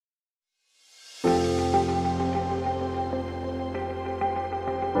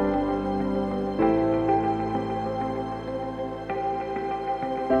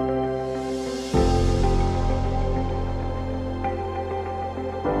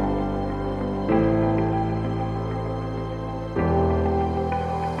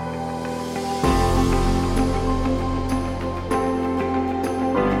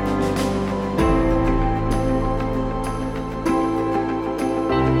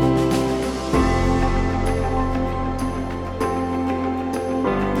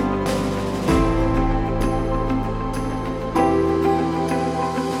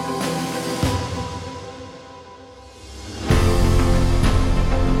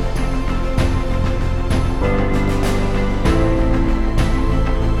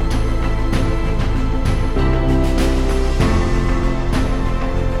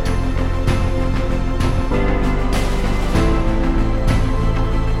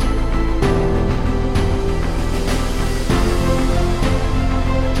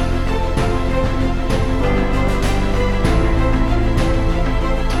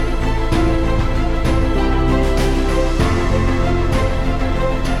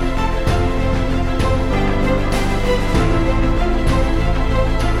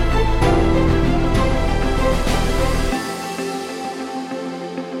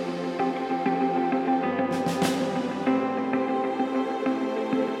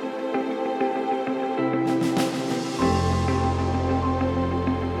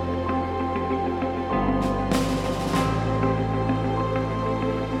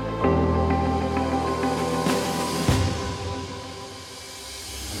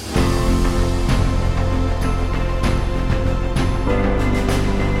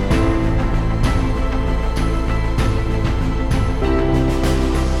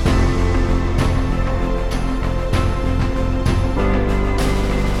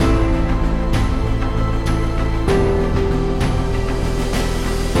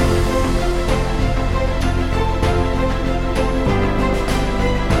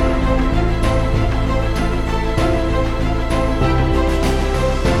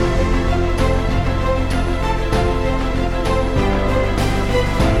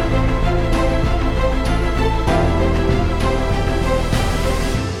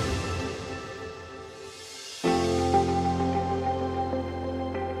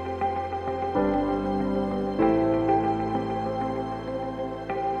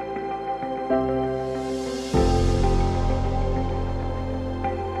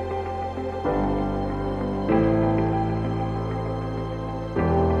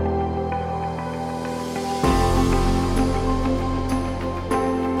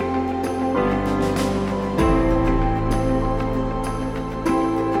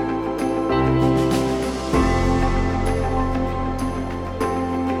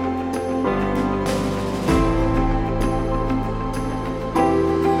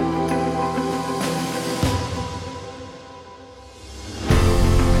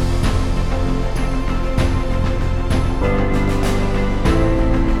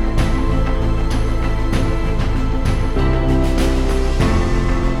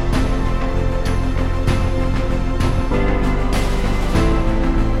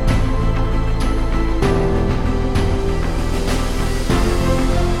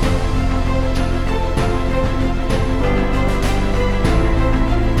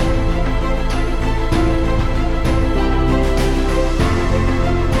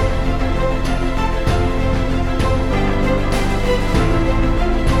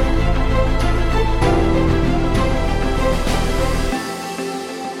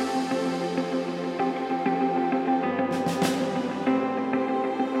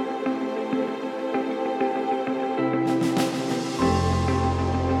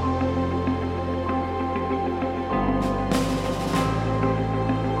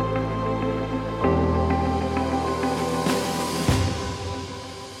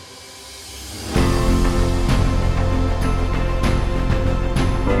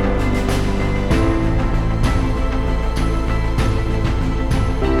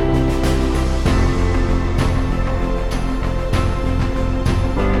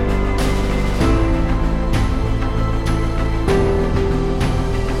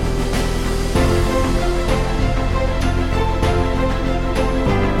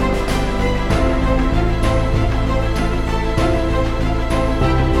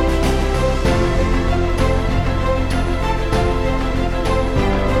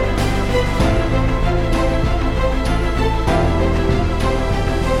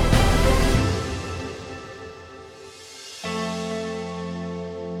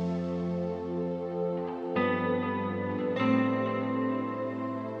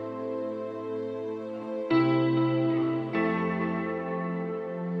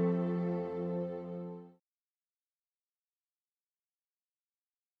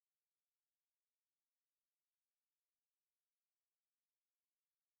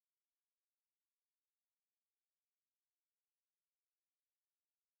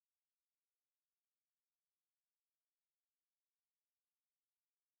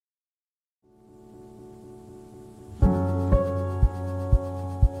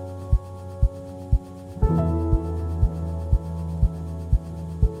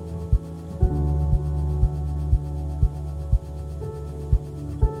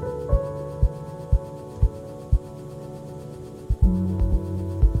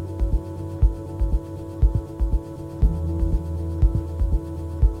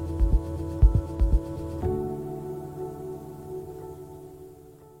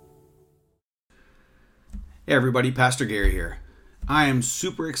Hey everybody, Pastor Gary here. I am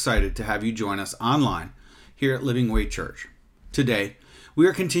super excited to have you join us online here at Living Way Church. Today, we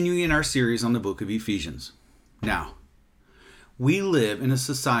are continuing in our series on the book of Ephesians. Now, we live in a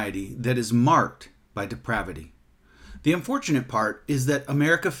society that is marked by depravity. The unfortunate part is that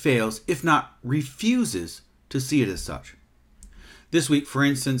America fails, if not refuses, to see it as such. This week, for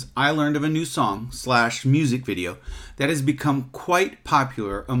instance, I learned of a new song/music video that has become quite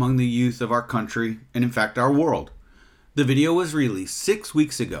popular among the youth of our country and, in fact, our world. The video was released 6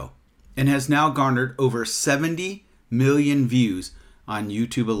 weeks ago and has now garnered over 70 million views on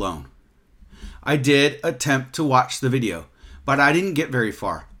YouTube alone. I did attempt to watch the video, but I didn't get very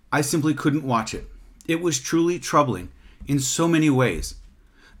far. I simply couldn't watch it. It was truly troubling in so many ways.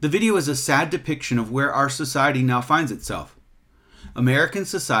 The video is a sad depiction of where our society now finds itself. American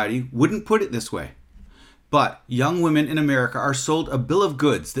society wouldn't put it this way, but young women in America are sold a bill of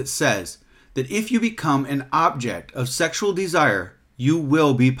goods that says that if you become an object of sexual desire, you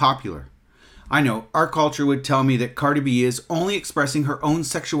will be popular. I know our culture would tell me that Cardi B is only expressing her own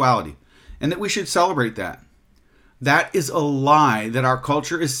sexuality and that we should celebrate that. That is a lie that our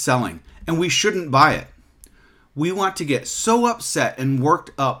culture is selling, and we shouldn't buy it. We want to get so upset and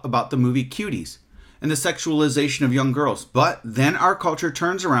worked up about the movie Cuties and the sexualization of young girls. But then our culture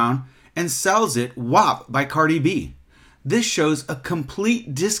turns around and sells it WAP by Cardi B. This shows a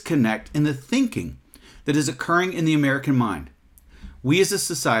complete disconnect in the thinking that is occurring in the American mind. We as a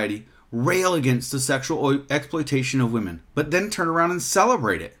society rail against the sexual exploitation of women, but then turn around and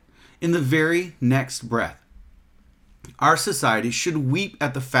celebrate it in the very next breath. Our society should weep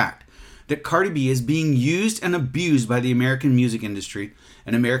at the fact that Cardi B is being used and abused by the American music industry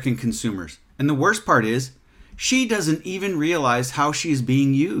and American consumers. And the worst part is, she doesn't even realize how she is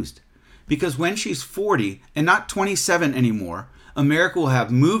being used. Because when she's 40 and not 27 anymore, America will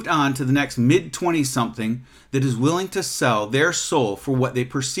have moved on to the next mid-20-something that is willing to sell their soul for what they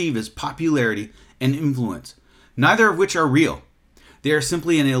perceive as popularity and influence, neither of which are real. They are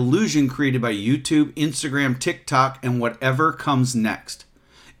simply an illusion created by YouTube, Instagram, TikTok, and whatever comes next.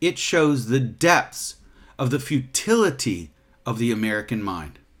 It shows the depths of the futility of the American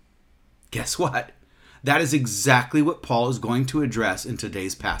mind. Guess what? That is exactly what Paul is going to address in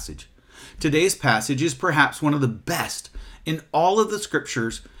today's passage. Today's passage is perhaps one of the best in all of the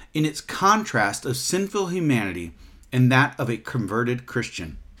scriptures in its contrast of sinful humanity and that of a converted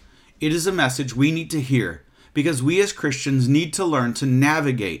Christian. It is a message we need to hear because we as Christians need to learn to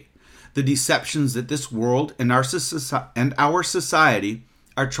navigate the deceptions that this world and our society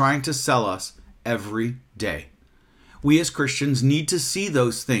are trying to sell us every day. We as Christians need to see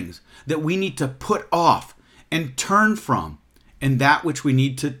those things that we need to put off and turn from, and that which we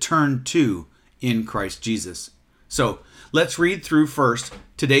need to turn to in Christ Jesus. So let's read through first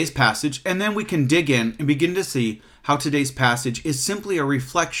today's passage, and then we can dig in and begin to see how today's passage is simply a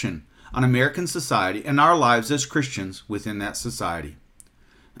reflection on American society and our lives as Christians within that society.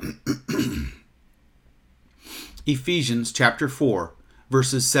 Ephesians chapter 4,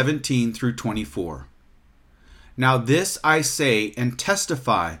 verses 17 through 24. Now this I say and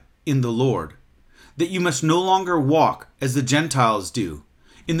testify in the Lord, that you must no longer walk as the Gentiles do,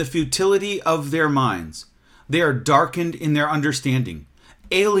 in the futility of their minds. They are darkened in their understanding,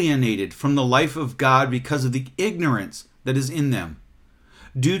 alienated from the life of God because of the ignorance that is in them.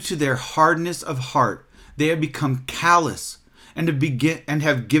 Due to their hardness of heart, they have become callous and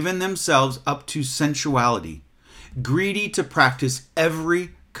have given themselves up to sensuality, greedy to practice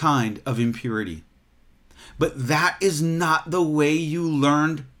every kind of impurity. But that is not the way you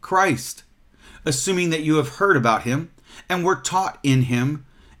learned Christ, assuming that you have heard about him and were taught in him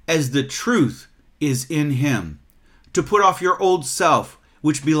as the truth is in him, to put off your old self,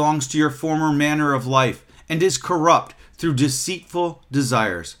 which belongs to your former manner of life and is corrupt through deceitful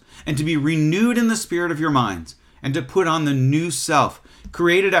desires, and to be renewed in the spirit of your minds, and to put on the new self,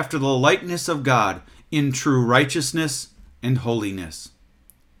 created after the likeness of God in true righteousness and holiness.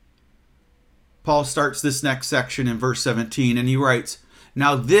 Paul starts this next section in verse 17, and he writes,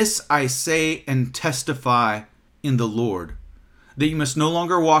 Now this I say and testify in the Lord, that you must no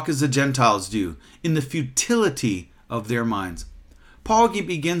longer walk as the Gentiles do, in the futility of their minds. Paul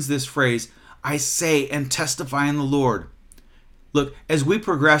begins this phrase, I say and testify in the Lord. Look, as we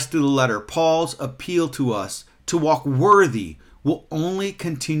progress through the letter, Paul's appeal to us to walk worthy will only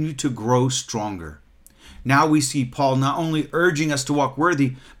continue to grow stronger. Now we see Paul not only urging us to walk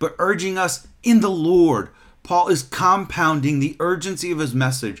worthy, but urging us in the Lord. Paul is compounding the urgency of his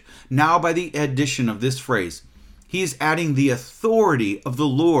message now by the addition of this phrase. He is adding the authority of the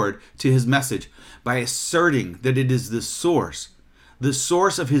Lord to his message by asserting that it is the source. The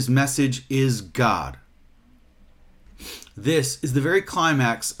source of his message is God. This is the very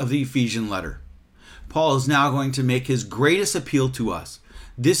climax of the Ephesian letter. Paul is now going to make his greatest appeal to us.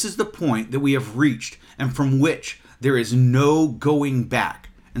 This is the point that we have reached and from which there is no going back.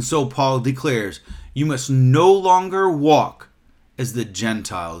 And so Paul declares, you must no longer walk as the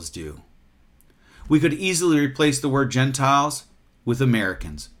Gentiles do. We could easily replace the word Gentiles with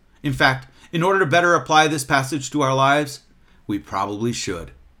Americans. In fact, in order to better apply this passage to our lives, we probably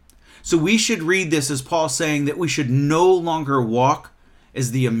should. So we should read this as Paul saying that we should no longer walk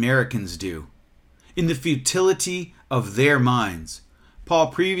as the Americans do, in the futility of their minds. Paul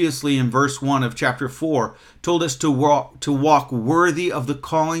previously in verse 1 of chapter 4 told us to walk worthy of the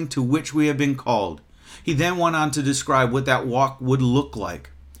calling to which we have been called. He then went on to describe what that walk would look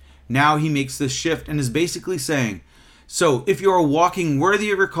like. Now he makes this shift and is basically saying, so if you are walking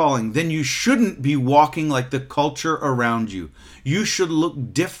worthy of your calling, then you shouldn't be walking like the culture around you. You should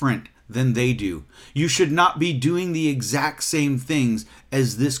look different than they do. You should not be doing the exact same things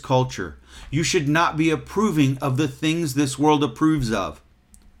as this culture. You should not be approving of the things this world approves of.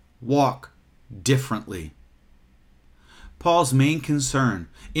 Walk differently. Paul's main concern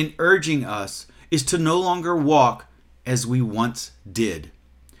in urging us is to no longer walk as we once did.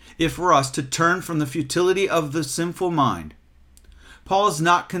 If for us to turn from the futility of the sinful mind. Paul is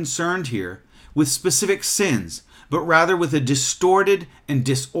not concerned here with specific sins, but rather with a distorted and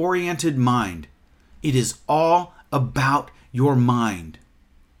disoriented mind. It is all about your mind.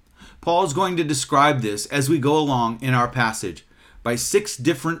 Paul is going to describe this as we go along in our passage by 6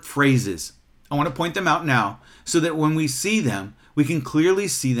 different phrases. I want to point them out now so that when we see them, we can clearly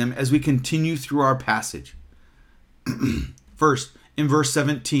see them as we continue through our passage. First, in verse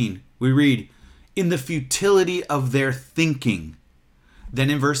 17, we read, in the futility of their thinking. Then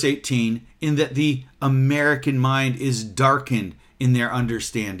in verse 18, in that the American mind is darkened in their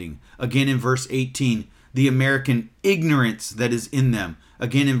understanding. Again in verse 18, the American ignorance that is in them.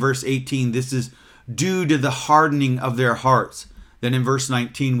 Again in verse 18, this is due to the hardening of their hearts. Then in verse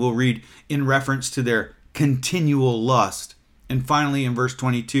 19, we'll read in reference to their continual lust. And finally in verse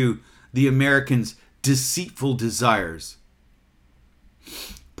 22, the Americans' deceitful desires.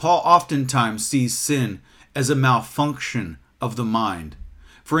 Paul oftentimes sees sin as a malfunction of the mind.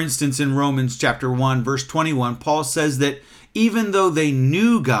 For instance, in Romans chapter 1, verse 21, Paul says that even though they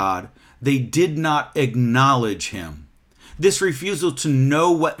knew God, they did not acknowledge him. This refusal to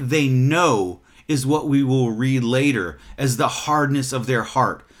know what they know is what we will read later as the hardness of their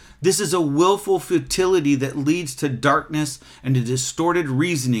heart. This is a willful futility that leads to darkness and a distorted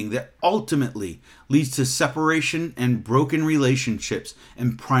reasoning that ultimately leads to separation and broken relationships,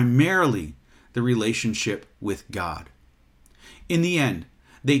 and primarily the relationship with God. In the end,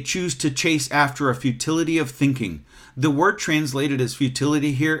 they choose to chase after a futility of thinking. The word translated as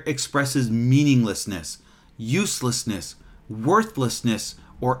futility here expresses meaninglessness, uselessness, worthlessness,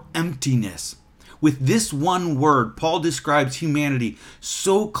 or emptiness. With this one word, Paul describes humanity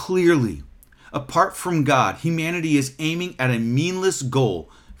so clearly. Apart from God, humanity is aiming at a meaningless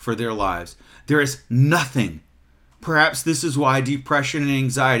goal for their lives. There is nothing. Perhaps this is why depression and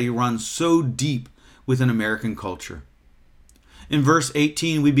anxiety run so deep within American culture. In verse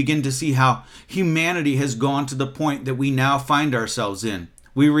 18, we begin to see how humanity has gone to the point that we now find ourselves in.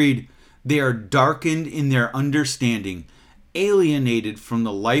 We read, they are darkened in their understanding, alienated from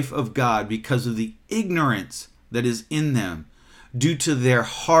the life of God because of the ignorance that is in them due to their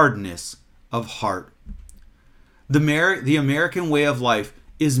hardness of heart. The American way of life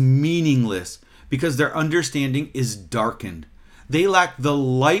is meaningless because their understanding is darkened. They lack the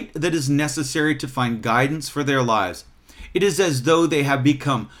light that is necessary to find guidance for their lives. It is as though they have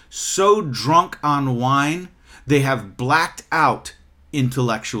become so drunk on wine, they have blacked out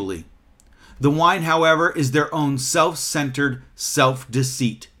intellectually. The wine, however, is their own self-centered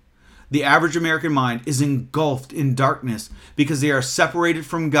self-deceit. The average American mind is engulfed in darkness because they are separated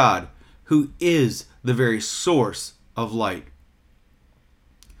from God, who is the very source of light.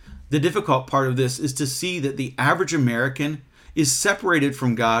 The difficult part of this is to see that the average American is separated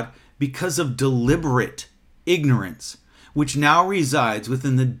from God because of deliberate ignorance, which now resides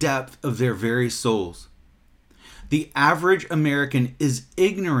within the depth of their very souls. The average American is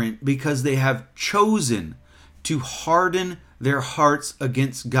ignorant because they have chosen to harden their hearts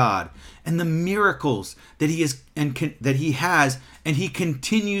against God and the miracles that he has and he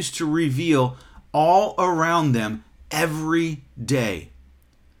continues to reveal all around them every day.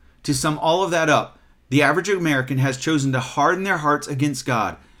 To sum all of that up, the average American has chosen to harden their hearts against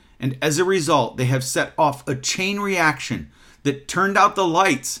God, and as a result, they have set off a chain reaction that turned out the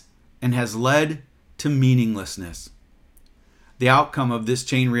lights and has led to meaninglessness. The outcome of this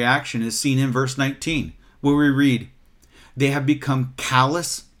chain reaction is seen in verse 19, where we read, They have become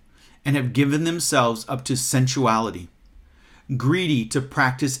callous and have given themselves up to sensuality, greedy to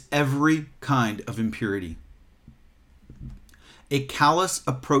practice every kind of impurity. A callous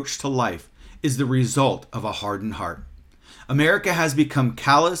approach to life is the result of a hardened heart. America has become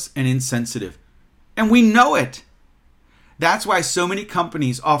callous and insensitive, and we know it. That's why so many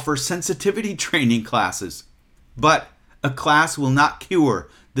companies offer sensitivity training classes. But a class will not cure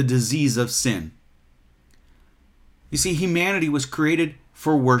the disease of sin. You see, humanity was created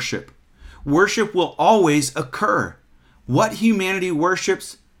for worship. Worship will always occur. What humanity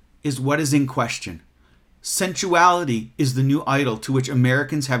worships is what is in question. Sensuality is the new idol to which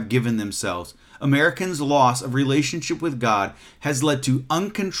Americans have given themselves. Americans' loss of relationship with God has led to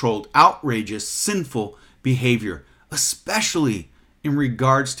uncontrolled, outrageous, sinful behavior, especially in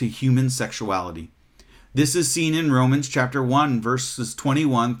regards to human sexuality. This is seen in Romans chapter 1, verses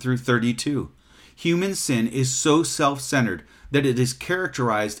 21 through 32. Human sin is so self-centered that it is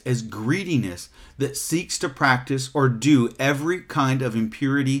characterized as greediness that seeks to practice or do every kind of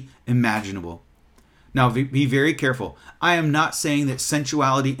impurity imaginable. Now, be very careful. I am not saying that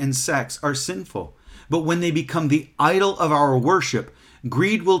sensuality and sex are sinful, but when they become the idol of our worship,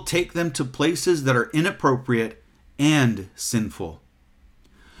 greed will take them to places that are inappropriate and sinful.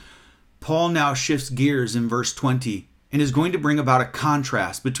 Paul now shifts gears in verse 20 and is going to bring about a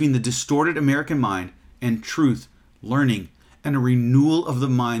contrast between the distorted American mind and truth, learning, and a renewal of the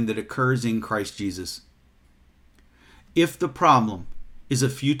mind that occurs in Christ Jesus. If the problem is a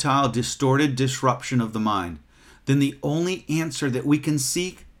futile, distorted disruption of the mind, then the only answer that we can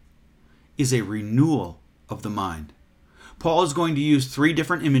seek is a renewal of the mind. Paul is going to use 3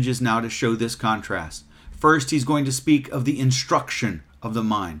 different images now to show this contrast. First, he's going to speak of the instruction of the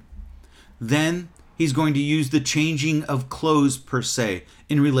mind. Then, he's going to use the changing of clothes per se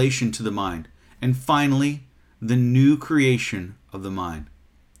in relation to the mind. And finally, the new creation of the mind.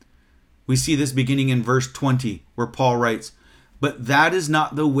 We see this beginning in verse 20, where Paul writes, "But that is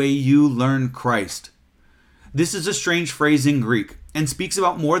not the way you learn Christ." This is a strange phrase in Greek and speaks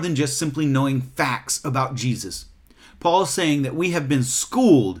about more than just simply knowing facts about Jesus. Paul is saying that we have been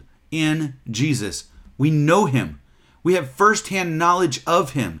schooled in Jesus. We know him. We have firsthand knowledge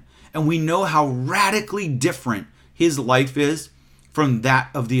of him, and we know how radically different his life is from that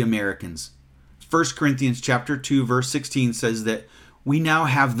of the Americans. 1 Corinthians chapter 2, verse 16 says that we now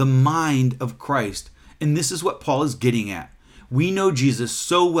have the mind of Christ. And this is what Paul is getting at. We know Jesus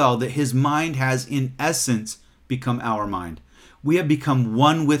so well that his mind has, in essence, become our mind. We have become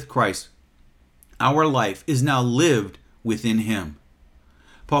one with Christ. Our life is now lived within him.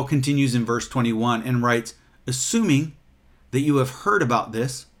 Paul continues in verse 21 and writes, "Assuming that you have heard about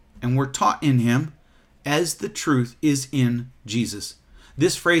this and were taught in him, as the truth is in Jesus."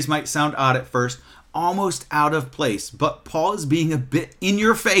 This phrase might sound odd at first, almost out of place, but Paul is being a bit in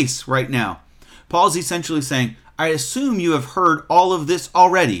your face right now. Paul's essentially saying, I assume you have heard all of this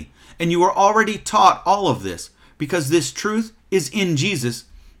already, and you are already taught all of this, because this truth is in Jesus,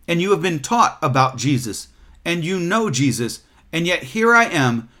 and you have been taught about Jesus, and you know Jesus, and yet here I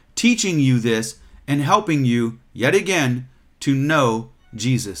am teaching you this and helping you, yet again, to know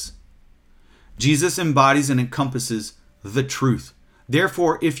Jesus. Jesus embodies and encompasses the truth.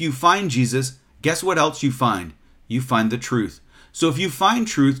 Therefore, if you find Jesus, guess what else you find? You find the truth. So if you find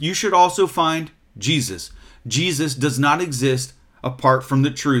truth, you should also find Jesus. Jesus does not exist apart from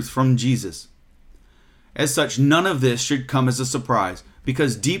the truth from Jesus. As such, none of this should come as a surprise,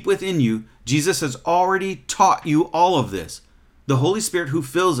 because deep within you, Jesus has already taught you all of this. The Holy Spirit who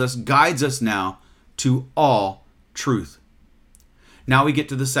fills us guides us now to all truth. Now we get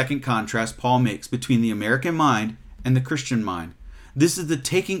to the second contrast Paul makes between the American mind and the Christian mind. This is the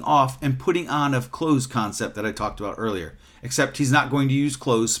taking off and putting on of clothes concept that I talked about earlier, except he's not going to use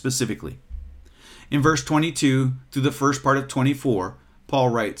clothes specifically. In verse 22 through the first part of 24, Paul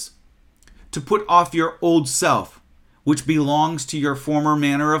writes, "To put off your old self, which belongs to your former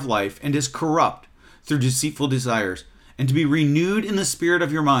manner of life and is corrupt through deceitful desires, and to be renewed in the spirit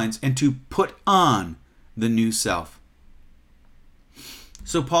of your minds, and to put on the new self."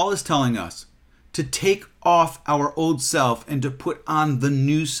 So Paul is telling us to take off our old self and to put on the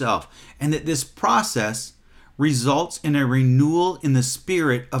new self, and that this process results in a renewal in the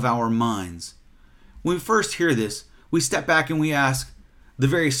spirit of our minds. When we first hear this, we step back and we ask the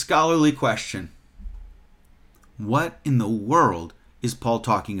very scholarly question, what in the world is Paul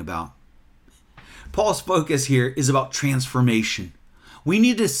talking about? Paul's focus here is about transformation. We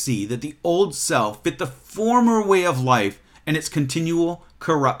need to see that the old self fit the former way of life, and its continual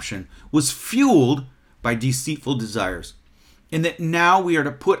corruption was fueled by deceitful desires, and that now we are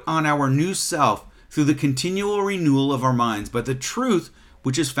to put on our new self through the continual renewal of our minds by the truth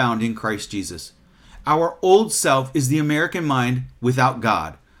which is found in Christ Jesus. Our old self is the American mind without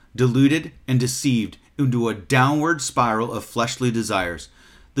God, deluded and deceived into a downward spiral of fleshly desires.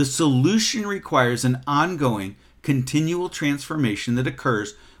 The solution requires an ongoing, continual transformation that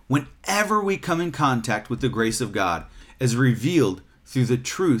occurs whenever we come in contact with the grace of God, as revealed through the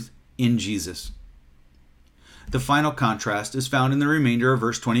truth in Jesus. The final contrast is found in the remainder of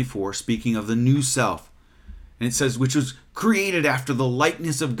verse 24, speaking of the new self. And it says, which was created after the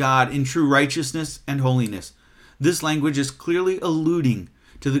likeness of God in true righteousness and holiness. This language is clearly alluding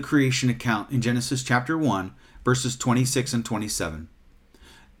to the creation account in Genesis chapter 1, verses 26 and 27.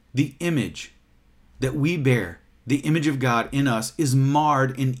 The image that we bear, the image of God in us, is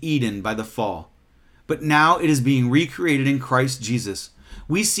marred in Eden by the fall. But now it is being recreated in Christ Jesus.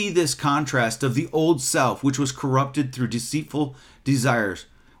 We see this contrast of the old self, which was corrupted through deceitful desires,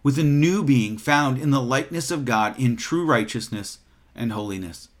 with a new being found in the likeness of God in true righteousness and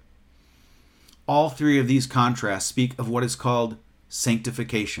holiness. All three of these contrasts speak of what is called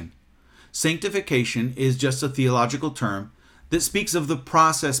sanctification. Sanctification is just a theological term that speaks of the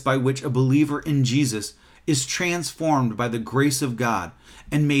process by which a believer in Jesus is transformed by the grace of God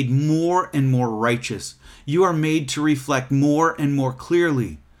and made more and more righteous. You are made to reflect more and more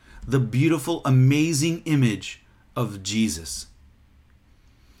clearly the beautiful, amazing image of Jesus.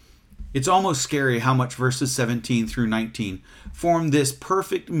 It's almost scary how much verses 17 through 19 form this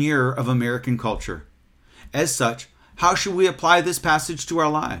perfect mirror of American culture. As such, how should we apply this passage to our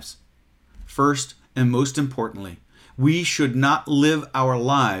lives? First, and most importantly, we should not live our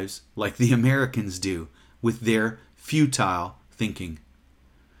lives like the Americans do, with their futile thinking.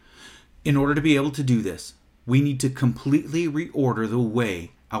 In order to be able to do this, we need to completely reorder the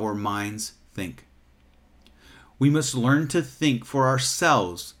way our minds think. We must learn to think for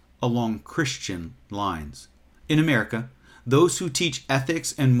ourselves along Christian lines. In America, those who teach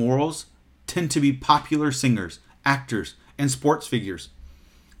ethics and morals tend to be popular singers, actors, and sports figures.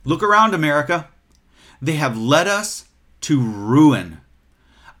 Look around, America. They have led us to ruin.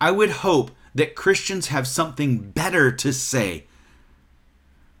 I would hope that Christians have something better to say,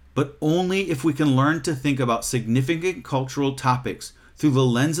 but only if we can learn to think about significant cultural topics through the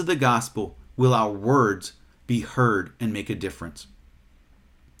lens of the gospel will our words be heard and make a difference.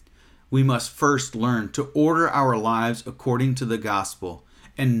 We must first learn to order our lives according to the gospel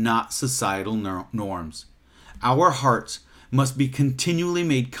and not societal norms. Our hearts must be continually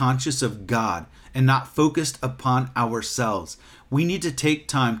made conscious of God and not focused upon ourselves. We need to take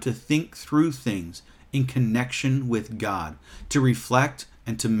time to think through things in connection with God, to reflect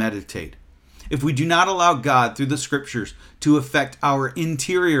and to meditate. If we do not allow God through the scriptures to affect our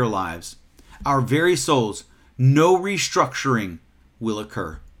interior lives, our very souls, no restructuring will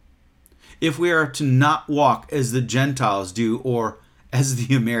occur. If we are to not walk as the Gentiles do or as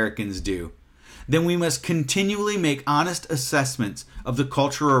the Americans do, then we must continually make honest assessments of the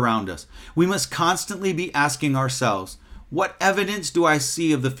culture around us. We must constantly be asking ourselves, what evidence do I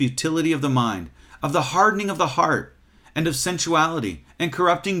see of the futility of the mind, of the hardening of the heart, and of sensuality and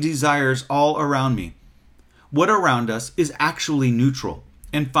corrupting desires all around me? What around us is actually neutral?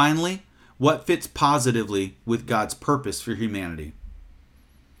 And finally, what fits positively with God's purpose for humanity?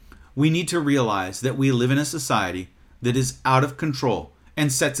 We need to realize that we live in a society that is out of control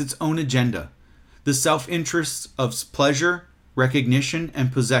and sets its own agenda, the self-interests of pleasure, recognition,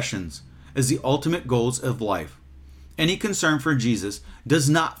 and possessions as the ultimate goals of life. Any concern for Jesus does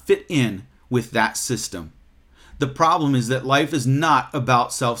not fit in with that system. The problem is that life is not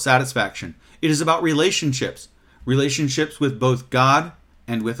about self-satisfaction. It is about relationships with both God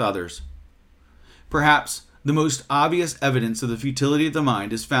and with others. Perhaps the most obvious evidence of the futility of the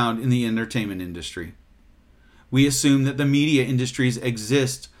mind is found in the entertainment industry. We assume that the media industries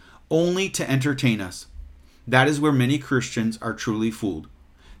exist only to entertain us. That is where many Christians are truly fooled.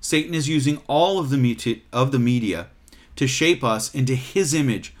 Satan is using all of the media to shape us into his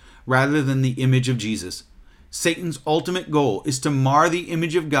image rather than the image of Jesus. Satan's ultimate goal is to mar the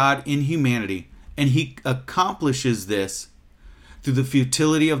image of God in humanity, and he accomplishes this through the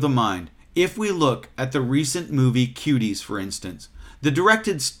futility of the mind. If we look at the recent movie Cuties, for instance, the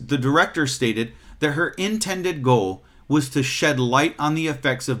director stated that her intended goal was to shed light on the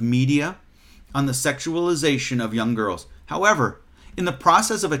effects of media on the sexualization of young girls. However, in the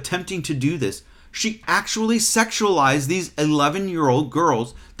process of attempting to do this, she actually sexualized these 11-year-old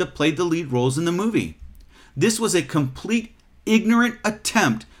girls that played the lead roles in the movie. This was a complete ignorant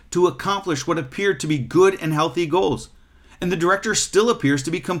attempt to accomplish what appeared to be good and healthy goals. And the director still appears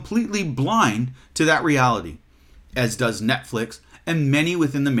to be completely blind to that reality, as does Netflix and many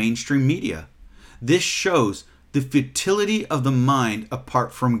within the mainstream media. This shows the futility of the mind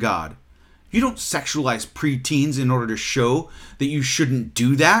apart from God. You don't sexualize preteens in order to show that you shouldn't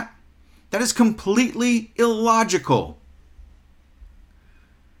do that. That is completely illogical.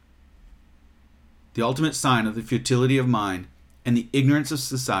 The ultimate sign of the futility of mind and the ignorance of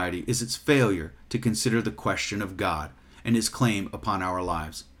society is its failure to consider the question of God and his claim upon our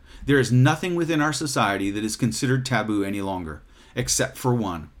lives. There is nothing within our society that is considered taboo any longer, except for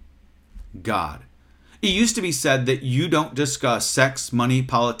one: God. It used to be said that you don't discuss sex, money,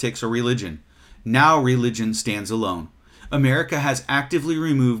 politics, or religion. Now religion stands alone. America has actively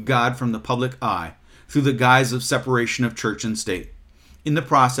removed God from the public eye through the guise of separation of church and state. In the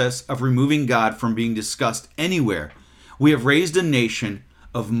process of removing God from being discussed anywhere, we have raised a nation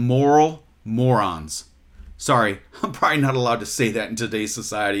of moral morons. Sorry, I'm probably not allowed to say that in today's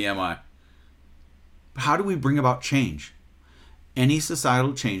society, am I? But how do we bring about change? Any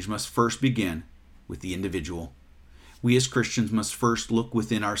societal change must first begin with the individual. We as Christians must first look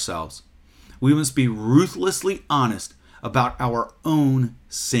within ourselves. We must be ruthlessly honest about our own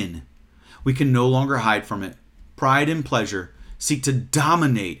sin. We can no longer hide from it. Pride and pleasure seek to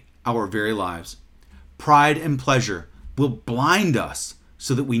dominate our very lives. Pride and pleasure will blind us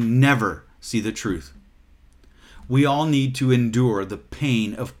so that we never see the truth. We all need to endure the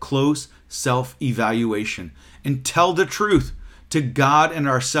pain of close self-evaluation and tell the truth to God and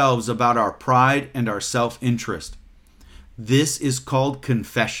ourselves about our pride and our self-interest. This is called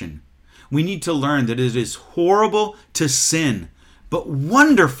confession. We need to learn that it is horrible to sin, but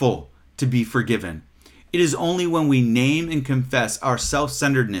wonderful to be forgiven. It is only when we name and confess our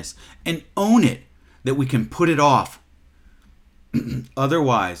self-centeredness and own it that we can put it off.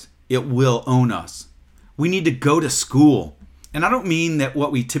 Otherwise, it will own us. We need to go to school. And I don't mean that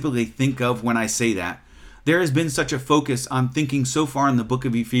what we typically think of when I say that. There has been such a focus on thinking so far in the book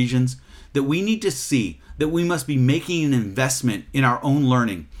of Ephesians that we need to see that we must be making an investment in our own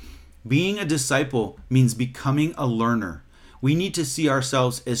learning. Being a disciple means becoming a learner. We need to see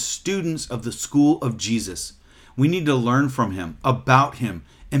ourselves as students of the school of Jesus. We need to learn from him, about him,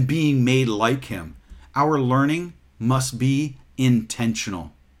 and being made like him. Our learning must be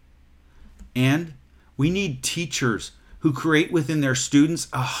intentional. And we need teachers who create within their students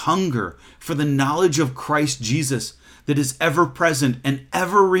a hunger for the knowledge of Christ Jesus that is ever present and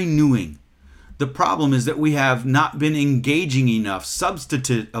ever renewing. The problem is that we have not been engaging enough,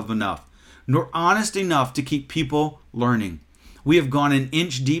 substantive enough, nor honest enough to keep people learning. We have gone an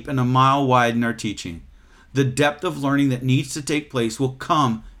inch deep and a mile wide in our teaching. The depth of learning that needs to take place will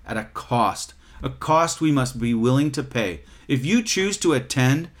come at a cost we must be willing to pay. If you choose to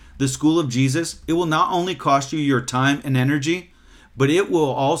attend the school of Jesus, it will not only cost you your time and energy, but it will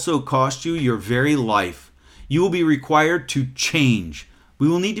also cost you your very life. You will be required to change. We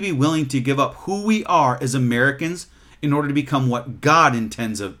will need to be willing to give up who we are as Americans in order to become what God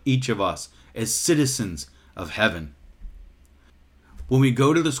intends of each of us as citizens of heaven. When we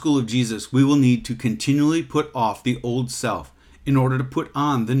go to the school of Jesus, we will need to continually put off the old self in order to put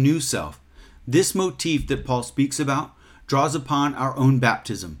on the new self. This motif that Paul speaks about draws upon our own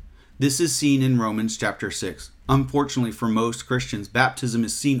baptism. This is seen in Romans chapter 6. Unfortunately for most Christians, baptism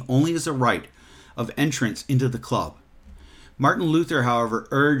is seen only as a rite of entrance into the club. Martin Luther, however,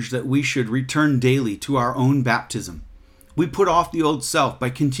 urged that we should return daily to our own baptism. We put off the old self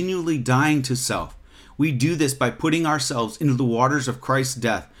by continually dying to self. We do this by putting ourselves into the waters of Christ's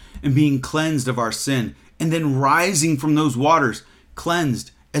death and being cleansed of our sin, and then rising from those waters,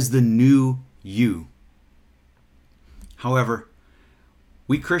 cleansed as the new you. However,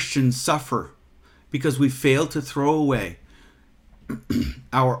 we Christians suffer because we fail to throw away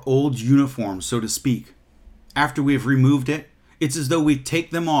our old uniform, so to speak. After we have removed it, it's as though we take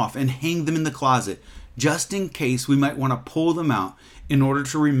them off and hang them in the closet, just in case we might want to pull them out in order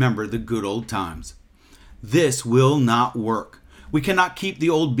to remember the good old times. This will not work. We cannot keep the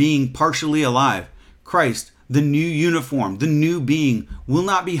old being partially alive. Christ, the new uniform, the new being, will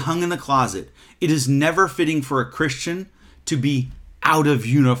not be hung in the closet. It is never fitting for a Christian to be out of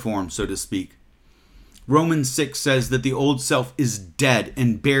uniform, so to speak. Romans 6 says that the old self is dead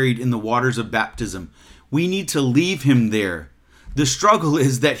and buried in the waters of baptism. We need to leave him there. The struggle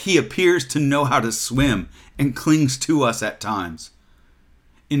is that he appears to know how to swim and clings to us at times.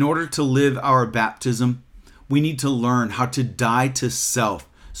 In order to live our baptism, we need to learn how to die to self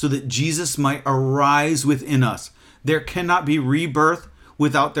so that Jesus might arise within us. There cannot be rebirth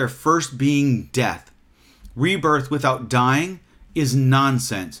without there first being death. Rebirth without dying is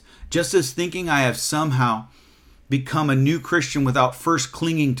nonsense, just as thinking I have somehow become a new Christian without first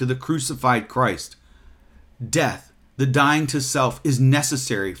clinging to the crucified Christ. Death, The dying to self is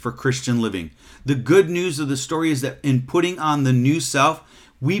necessary for Christian living. The good news of the story is that in putting on the new self,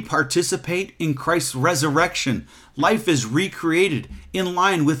 we participate in Christ's resurrection. Life is recreated in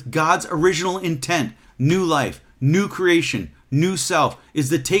line with God's original intent. New life, new creation, new self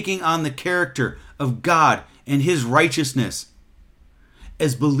is the taking on the character of God and His righteousness.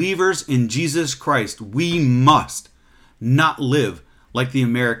 As believers in Jesus Christ, we must not live like the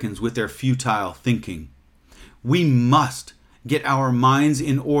Americans with their futile thinking. We must get our minds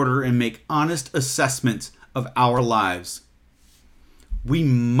in order and make honest assessments of our lives. We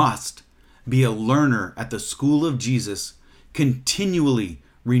must be a learner at the school of Jesus, continually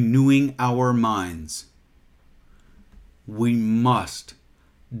renewing our minds. We must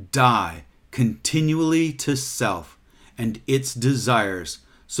die continually to self and its desires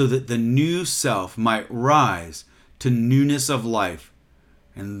so that the new self might rise to newness of life.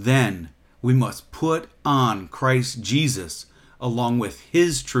 And then we must put on Christ Jesus along with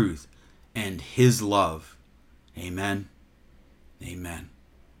His truth and His love. Amen. Amen.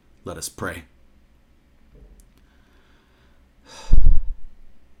 Let us pray.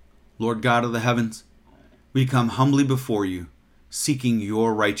 Lord God of the heavens, we come humbly before you, seeking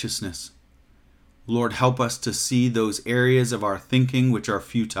your righteousness. Lord, help us to see those areas of our thinking which are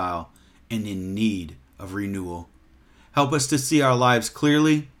futile and in need of renewal. Help us to see our lives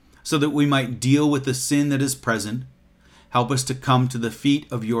clearly so that we might deal with the sin that is present. Help us to come to the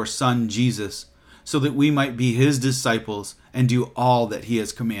feet of your Son, Jesus, so that we might be His disciples and do all that He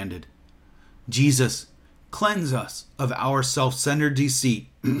has commanded. Jesus, cleanse us of our self-centered deceit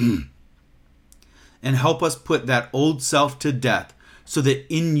and help us put that old self to death so that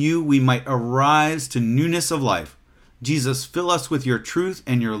in you we might arise to newness of life. Jesus, fill us with your truth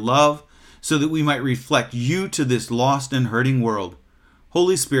and your love so that we might reflect you to this lost and hurting world.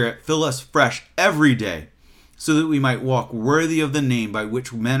 Holy Spirit, fill us fresh every day so that we might walk worthy of the name by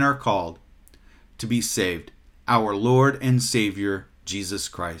which men are called to be saved, our Lord and Savior, Jesus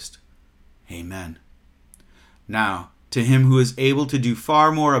Christ. Amen. Now, to Him who is able to do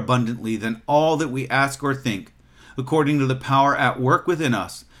far more abundantly than all that we ask or think, according to the power at work within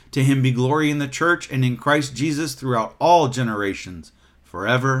us, to Him be glory in the church and in Christ Jesus throughout all generations,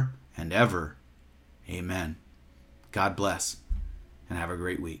 forever and ever. Amen. God bless, and have a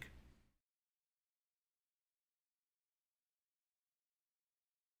great week.